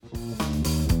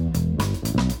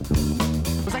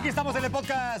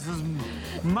podcast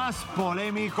más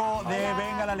polémico de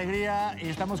Venga la Alegría. Y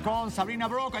estamos con Sabrina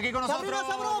Sabrok aquí con nosotros.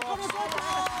 ¡Sabrina Sabrok con nosotros!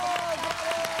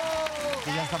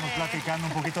 Y ya estamos platicando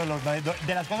un poquito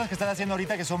de las cosas que estás haciendo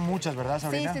ahorita, que son muchas, ¿verdad,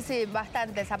 Sabrina? Sí,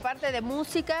 bastantes. Aparte de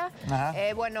música,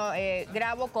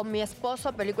 grabo con mi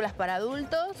esposo películas para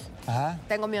adultos. Ajá.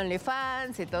 Tengo mi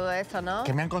OnlyFans y todo eso, ¿no?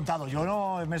 Que me han contado. Yo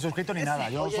no me he suscrito ni nada.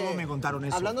 Yo solo me contaron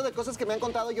eso. Hablando de cosas que me han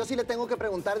contado, yo sí le tengo que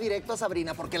preguntar directo a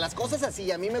Sabrina, porque las cosas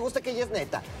así, a mí me gusta que ella es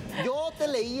neta. Yo te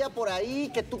leía por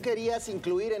ahí que tú querías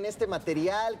incluir en este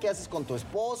material que haces con tu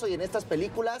esposo y en estas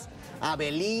películas a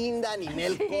Belinda,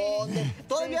 Ninel Conde.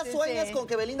 ¿Todavía sueñas con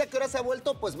que Belinda, que ahora se ha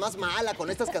vuelto pues más mala con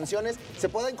estas canciones, se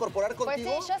pueda incorporar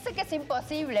contigo? Pues sí, yo sé que es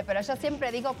imposible, pero yo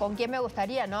siempre digo con quién me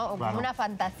gustaría, ¿no? Claro. Una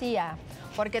fantasía.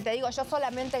 Porque te digo, yo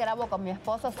solamente grabo con mi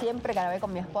esposo, siempre grabé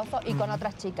con mi esposo y con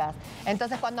otras chicas.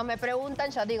 Entonces, cuando me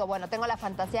preguntan, yo digo, bueno, tengo la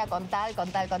fantasía con tal.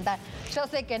 Yo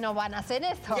sé que no van a hacer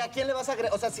eso. ¿Y a quién le vas a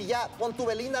agregar? O sea, si ya pon tu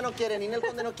Belinda no quiere, Ninel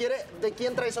Conde no quiere, ¿de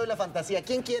quién traes hoy la fantasía?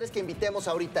 ¿Quién quieres que invitemos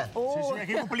ahorita? Sí,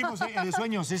 aquí cumplimos el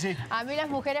sueño, sí. A mí las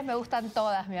mujeres me gustan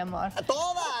todas, mi amor. ¿A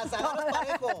todas? ¿Agarras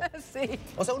parejo? Sí.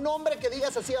 O sea, un hombre que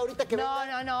digas así ahorita que No,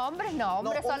 venga. no, hombres no,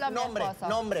 hombres solo mi esposo.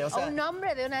 Nombre, o sea. Un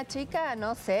nombre de una chica,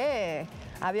 no sé.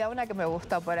 Había una que me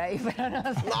gustó por ahí, pero no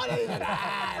sé.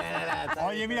 No.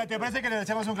 Oye, mira, ¿te parece que le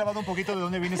echamos un clavado un poquito de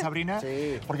dónde viene Sabrina?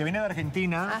 Sí. Porque viene de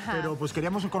Argentina, Ajá. pero pues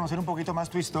queríamos conocer un poquito más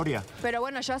tu historia. Pero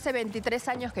bueno, yo hace 23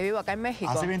 años que vivo acá en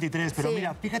México. Hace 23, pero Sí.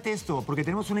 mira, fíjate esto, porque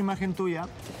tenemos una imagen tuya.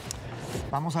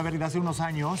 Vamos a ver de hace unos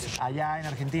años, allá en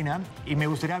Argentina, y me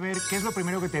gustaría ver qué es lo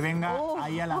primero que te venga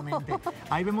ahí a la mente.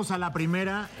 Ahí vemos a la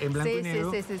primera en blanco y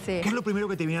negro. Sí. ¿Qué es lo primero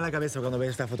que te viene a la cabeza cuando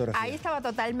ves esta fotografía? Ahí estaba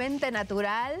totalmente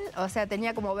natural, o sea,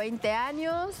 tenía como 20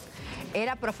 años,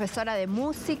 era profesora de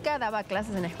música, daba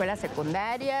clases en escuelas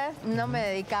secundarias, no me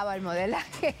dedicaba al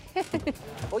modelaje.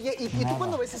 Oye, ¿y tú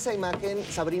cuando ves esa imagen,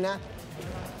 Sabrina,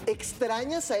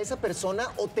 extrañas a esa persona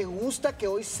o te gusta que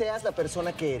hoy seas la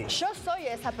persona que eres? Yo soy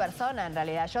esa persona en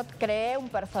realidad, yo creé un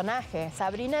personaje,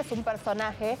 Sabrina es un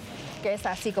personaje que es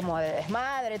así como de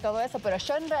desmadre, todo eso, pero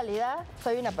yo en realidad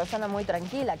soy una persona muy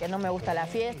tranquila, que no me gusta la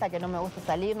fiesta, que no me gusta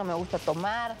salir, no me gusta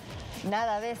tomar,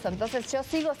 nada de eso. Entonces yo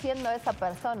sigo siendo esa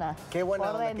persona. Qué buena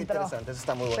por onda, qué dentro. interesante, eso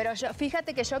está muy bueno. Pero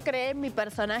fíjate que yo creé mi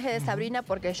personaje de Sabrina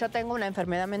porque yo tengo una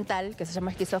enfermedad mental que se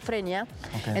llama esquizofrenia,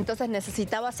 entonces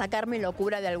necesitaba sacar mi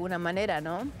locura de alguna manera,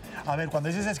 ¿no? A ver, cuando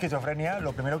dices esquizofrenia,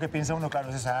 lo primero que piensa uno, claro,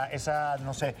 es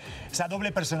esa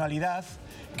doble personalidad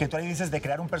que tú ahí dices de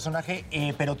crear un personaje,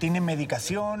 pero tiene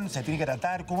medicación, se tiene que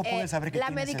tratar. ¿Cómo puedes saber que la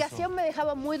tienes medicación eso? me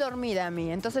dejaba muy dormida a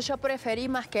mí, entonces yo preferí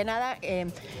más que nada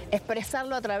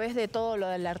expresarlo a través de todo lo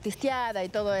de la artisteada y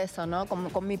todo eso, ¿no?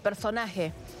 Con mi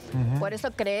personaje. Por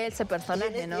eso creé ese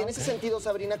personaje, ¿no? Y en ese sentido,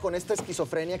 Sabrina, con esta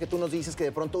esquizofrenia que tú nos dices, que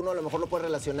de pronto uno a lo mejor lo puede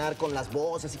relacionar con las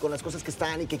voces y con las cosas que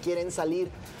están y que quieren salir,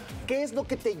 ¿qué es lo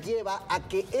que te lleva a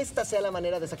que esta sea la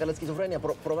manera de sacar la esquizofrenia?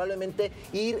 Probablemente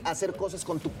ir a hacer cosas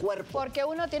con tu cuerpo. Porque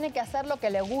uno tiene que hacer lo que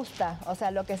le gusta, o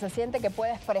sea, lo que se siente que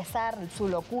puede expresar su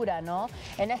locura, ¿no?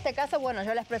 En este caso, bueno,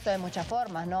 yo la expreso de muchas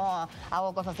formas, ¿no?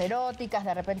 Hago cosas eróticas,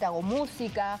 de repente hago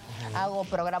música, hago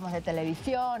programas de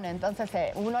televisión, entonces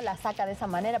uno la saca de esa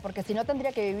manera, porque si no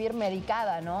tendría que vivir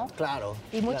medicada, ¿no? Claro.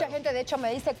 Y mucha claro. gente, de hecho,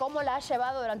 me dice cómo la has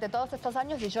llevado durante todos estos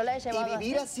años y yo la he llevado ¿Y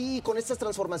vivir así, con estas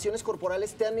transformaciones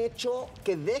corporales, te han hecho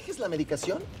que dejes la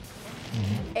medicación?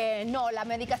 No, la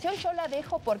medicación yo la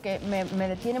dejo porque me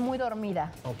tiene muy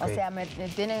dormida. Ok. O sea, me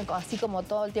tiene así como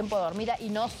todo el tiempo dormida y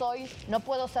no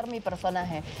puedo ser mi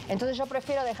personaje. Entonces yo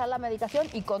prefiero dejar la medicación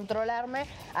y controlarme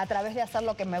a través de hacer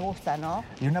lo que me gusta, ¿no?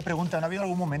 Y una pregunta, ¿no ha habido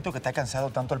algún momento que te ha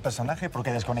cansado tanto el personaje?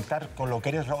 Porque desconectar con lo que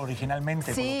eres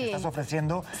originalmente, con lo que estás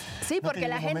ofreciendo... Sí, ¿no porque te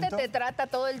la llegó un gente momento? te trata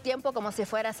todo el tiempo como si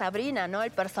fuera Sabrina, ¿no?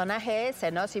 El personaje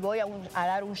ese, ¿no? Si voy a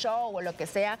dar un show o lo que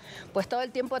sea, pues todo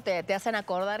el tiempo te hacen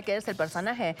acordar que eres el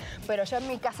personaje. Pero yo en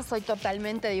mi casa soy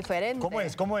totalmente diferente. ¿Cómo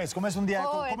es un día?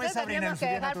 ¿Cómo es Sabrina en tenemos su que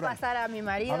día dejar natural? pasar a mi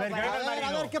marido. A ver, para- que venga el marido.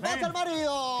 A ver, ¿qué pasa Ven. el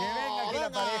marido? Que venga aquí la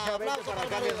pareja, vente aplauso para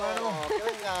acá, el mi marido, hermano. que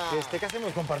venga. ¿Qué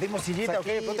hacemos? ¿Compartimos sillita o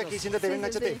qué? Aquí, Ponte aquí, siéntate, Sí, ven, sí,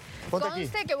 échate. sí. Ponte aquí.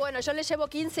 Conste que, bueno, yo le llevo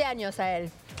 15 años a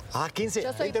él. Ah, 15.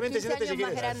 Yo soy 20, 15 siéntate si años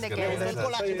más quieres. grande que él. El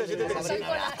colágeno, Siéntate, Soy siéntate.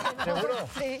 colágeno. ¿Seguro?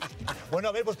 Sí. Bueno,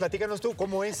 a ver, pues platícanos tú,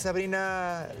 ¿cómo es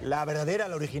Sabrina, la verdadera,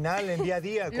 la original, en día a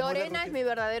día? ¿Cómo Lorena es mi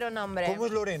verdadero nombre. ¿Cómo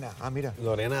es Lorena? Ah, mira.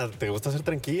 Lorena, ¿te gusta ser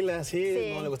tranquila? Sí,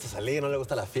 Sí. no le gusta salir, no le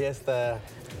gusta la fiesta.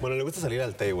 Bueno, le gusta salir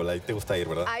al table, ahí te gusta ir,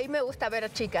 ¿verdad? Ahí me gusta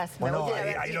ver chicas. Bueno,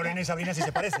 ahí Lorena y Sabrina sí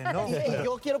se parecen, ¿no? Y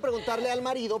yo quiero preguntarle al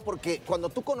marido, porque cuando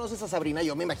tú conoces a Sabrina,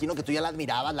 yo me imagino que tú ya la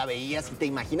admirabas, la veías y te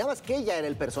imaginabas que ella era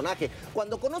el personaje.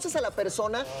 Cuando conoces a la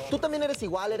persona, tú también eres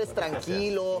igual, eres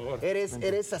tranquilo,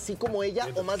 eres así como ella,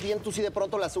 o más bien tú sí de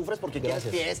pronto la sufres porque quieres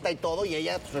fiesta y todo, y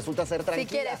ella pues, resulta ser tranquila.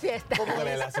 Sí quiere fiesta.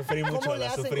 La sufrí mucho, ¿Cómo le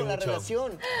la hacen sufrí con la mucho.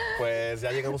 relación? Pues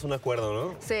ya llegamos a un acuerdo,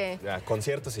 ¿no? Sí. Ya,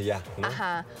 conciertos y ya, ¿no?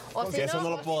 Ajá. O Sí, eso no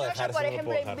lo puedo dejar, yo, por eso no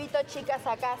lo ejemplo, puedo dejar. invito chicas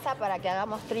a casa para que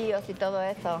hagamos tríos y todo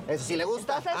eso. Eso sí le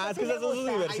gusta. Entonces, Ah, es eso que sí esas son sus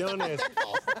le gusta. diversiones.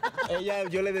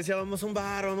 Yo le decía, vamos a un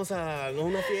bar, vamos a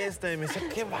una fiesta. Y me decía,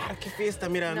 ¿qué bar? ¿Qué fiesta?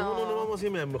 Mira, no vamos a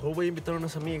irme. A lo mejor voy a invitar a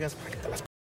unas amigas para que te las...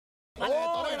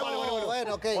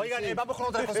 Bueno, ok. Oigan, sí. vamos con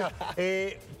otra cosa.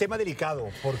 Tema delicado,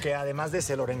 porque además de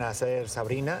ser Lorena, ser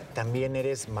Sabrina, también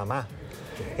eres mamá,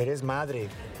 eres madre.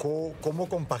 ¿Cómo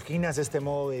compaginas este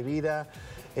modo de vida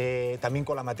también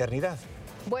con la maternidad?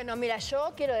 Bueno, mira,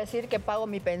 yo quiero decir que pago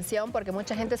mi pensión porque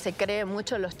mucha gente se cree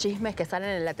mucho los chismes que salen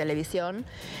en la televisión,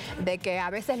 de que a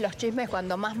veces los chismes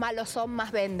cuando más malos son,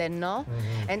 más venden, ¿no?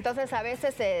 Entonces a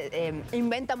veces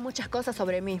inventan muchas cosas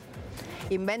sobre mí.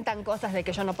 Inventan cosas de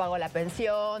que yo no pago la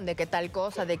pensión, de que tal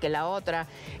cosa, de que la otra.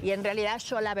 Y en realidad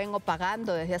yo la vengo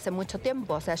pagando desde hace mucho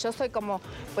tiempo. O sea, yo soy como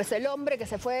pues el hombre que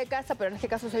se fue de casa, pero en este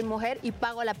caso soy mujer y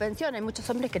pago la pensión. Hay muchos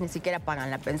hombres que ni siquiera pagan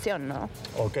la pensión, ¿no?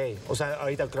 Ok, o sea,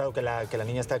 ahorita claro que la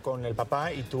niña está con el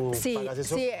papá y tú pagas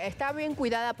eso. Sí, está bien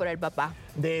cuidada por el papá.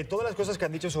 De todas las cosas que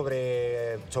han dicho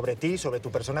sobre ti, sobre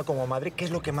tu persona como madre, ¿qué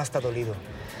es lo que más te ha dolido?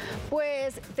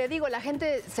 Pues te digo, la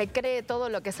gente se cree todo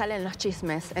lo que sale en los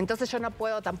chismes. Entonces yo no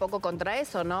puedo tampoco contra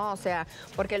eso, ¿no? O sea,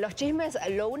 porque los chismes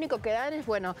lo único que dan es,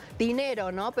 bueno,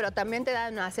 dinero, ¿no? Pero también te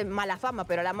dan, hacen mala fama,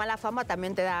 pero la mala fama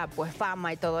también te da, pues,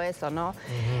 fama y todo eso, ¿no?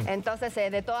 Entonces,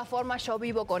 de todas formas, yo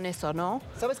vivo con eso, ¿no?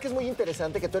 ¿Sabes qué es muy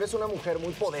interesante? Que tú eres una mujer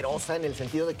muy poderosa en el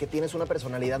sentido de que tienes una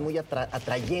personalidad muy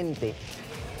atrayente.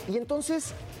 Y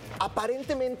entonces,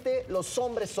 aparentemente, los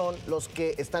hombres son los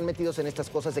que están metidos en estas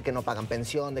cosas de que no pagan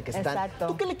pensión, de que están... Exacto.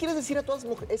 ¿Tú qué le quieres decir a todas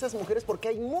esas mujeres? Porque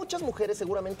hay muchas mujeres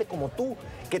seguramente como tú,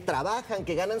 que trabajan,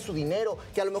 que ganan su dinero,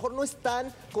 que a lo mejor no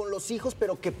están con los hijos,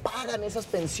 pero que pagan esas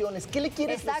pensiones. ¿Qué le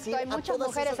quieres decir hay a muchas todas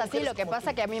mujeres esas así, lo que como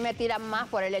pasa tú? que a mí me tiran más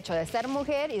por el hecho de ser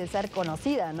mujer y de ser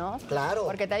conocida, ¿no? Claro.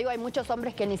 Porque te digo, hay muchos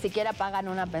hombres que ni siquiera pagan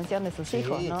una pensión de sus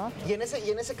hijos, ¿no? Y en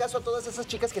ese caso, a todas esas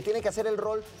chicas que tienen que hacer el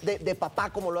rol de papá,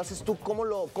 como lo haces tú, ¿cómo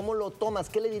lo tomas?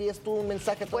 ¿Qué le dirías tú un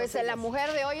mensaje a todas Pues la ellas?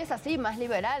 mujer de hoy es así, más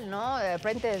liberal, ¿no? De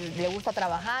repente le gusta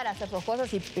trabajar, hacer sus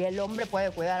cosas y el hombre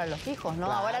puede cuidar a los hijos, ¿no?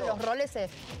 Claro. Ahora los roles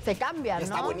se cambian, ¿no?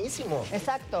 Está buenísimo.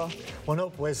 Exacto. Bueno,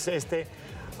 pues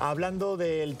hablando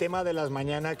del tema de las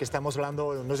mañanas que estamos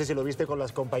hablando, no sé si lo viste con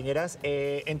las compañeras,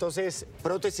 entonces,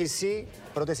 prótesis sí,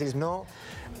 prótesis no.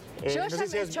 Yo no ya sé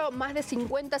si me he hecho más de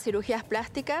 50 cirugías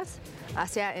plásticas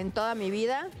en toda mi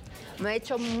vida. Me he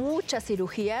hecho muchas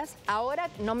cirugías. Ahora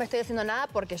no me estoy haciendo nada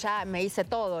porque ya me hice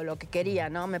todo lo que quería,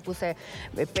 ¿no? Me puse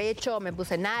pecho, me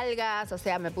puse nalgas, o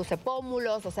sea, me puse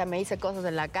pómulos, o sea, me hice cosas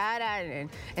en la cara, en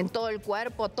todo el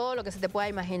cuerpo, todo lo que se te pueda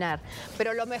imaginar.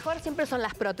 Pero lo mejor siempre son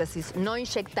las prótesis, no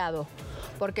inyectado.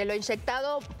 Porque lo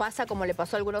inyectado pasa como le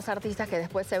pasó a algunos artistas que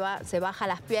después se baja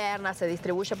las piernas, se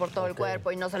distribuye por todo el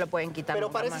cuerpo y no se lo pueden quitar. Pero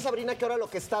nunca parece, más. Sabrina, que ahora lo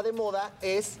que está de moda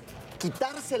es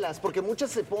quitárselas, porque muchas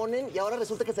se ponen y ahora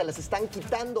resulta que se las están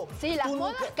quitando. Sí, las Tú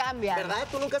modas nunca- cambian. ¿Verdad?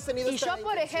 Tú nunca has tenido Y esta yo,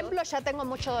 por intención? ejemplo, ya tengo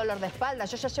mucho dolor de espalda.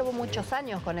 Yo ya llevo muchos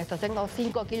años con esto. Tengo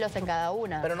 5 kilos en cada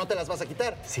una. Pero no te las vas a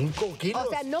quitar. 5 kilos. O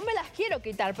sea, no me las quiero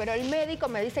quitar, pero el médico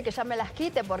me dice que ya me las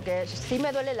quite porque sí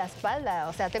me duele la espalda.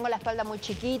 O sea, tengo la espalda muy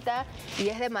chiquita y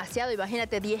es demasiado.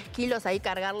 Imagínate 10 kilos ahí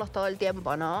cargarlos todo el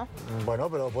tiempo, ¿no?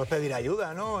 Bueno, pero puedes pedir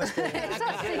ayuda, ¿no? Eso sí.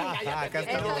 acá Eso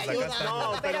estamos, sí. acá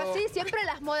estamos. Pero sí, siempre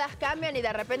las modas cambian y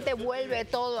de repente vuelve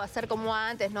todo a ser como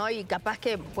antes, ¿no? Y capaz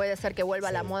que puede ser que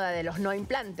vuelva la moda de los no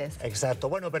implantes. Exacto.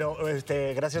 Bueno, pero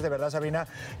gracias de verdad, Sabrina.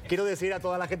 Quiero decir a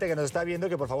toda la gente que nos está viendo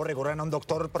que por favor recurran a un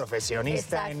doctor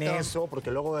profesionista en Exacto. eso,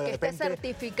 porque luego de Que esté repente...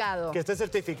 certificado. Que esté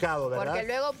certificado, ¿verdad? Porque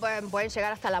luego pueden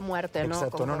llegar hasta la muerte, ¿no?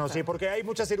 Exacto, Con no, cosas. sí, porque hay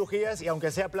muchas cirugías y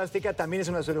aunque sea plástica, también es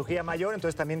una cirugía mayor,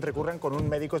 entonces también recurran con un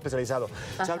médico especializado.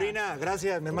 Sabrina,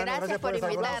 gracias, mi hermana. Gracias por estar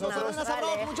con invitarnos. nosotros. Sabrina Sabrok,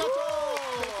 Vale.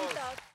 muchachos.